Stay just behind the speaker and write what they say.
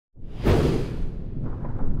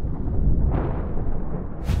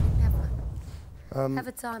Have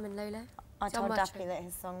a time in Lolo. I told Dappy that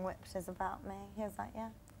his song Whipped is about me. He was like, yeah.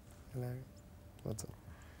 Hilarious. What's up?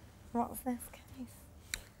 What's this case?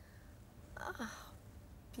 Oh,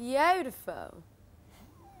 beautiful.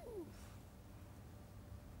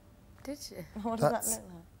 Did you? What does that look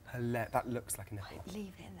like? That looks like a nipple. Right,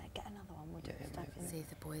 leave it in there. Get another one. We'll do it. See if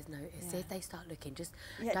the boys notice. Yeah. See if they start looking. Just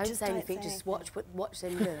Yeah, don't just say don't anything. say Just anything. watch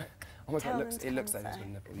them look. Almost Tell like them it looks to like it's say. a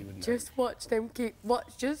nipple. You wouldn't Just watch them.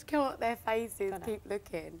 Just clock their faces. Got it. Keep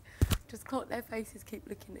looking. Just clock their faces. Keep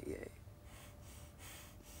looking at you.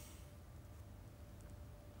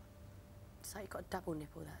 So you've got a double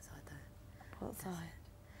nipple that side though. What side?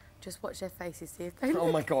 Just watch their faces. See if they.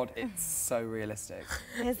 Oh my god, it's so realistic.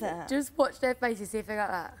 Is it? Just watch their faces. See if they got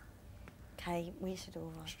that. Okay, we should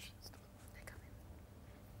all run. They're coming.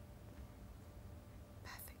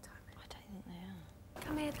 Perfect timing. I don't think they are.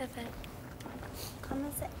 Come here, Dappy. Come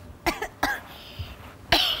and sit.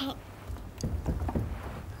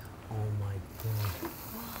 Oh my god.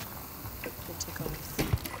 The tickles.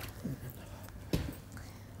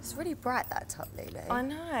 It's really bright, that top, Lulu. I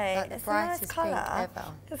know. Like the it's brightest a nice pink colour. ever.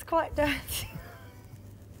 It's quite dirty.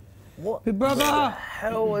 What Big brother! the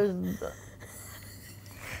hell is that?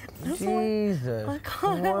 Jesus. I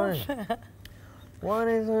can't help it. What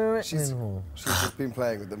is there erecting She's for? just been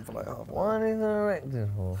playing with them for like half an hour. What is there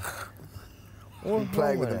erecting for? Been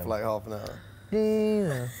playing with them for like half an hour.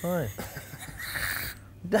 Jesus, right.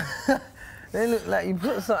 They look like you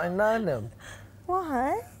put something down them.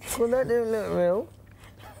 Why? Well, that didn't look real.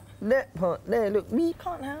 That part there, look. You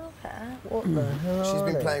can't help it. What the hell She's are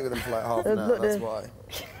been they? playing with them for like half an hour, that's why.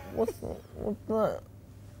 What's that?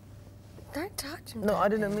 Don't touch him. No, I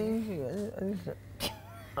didn't mean to. I just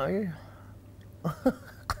are you?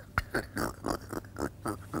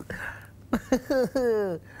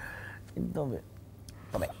 Stop it.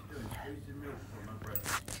 Stop it.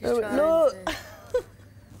 Look!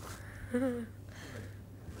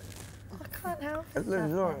 I can't help it.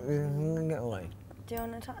 Look, get away. Do you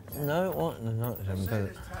want to touch it? No, what? No, because...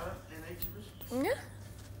 Yeah.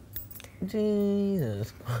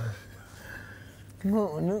 Jesus.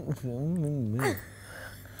 What looks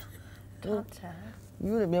Touch it.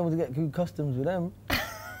 You wouldn't be able to get through customs with them.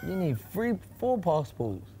 You need 4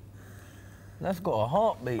 passports. That's got a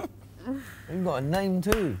heartbeat. You've got a name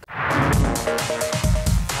too.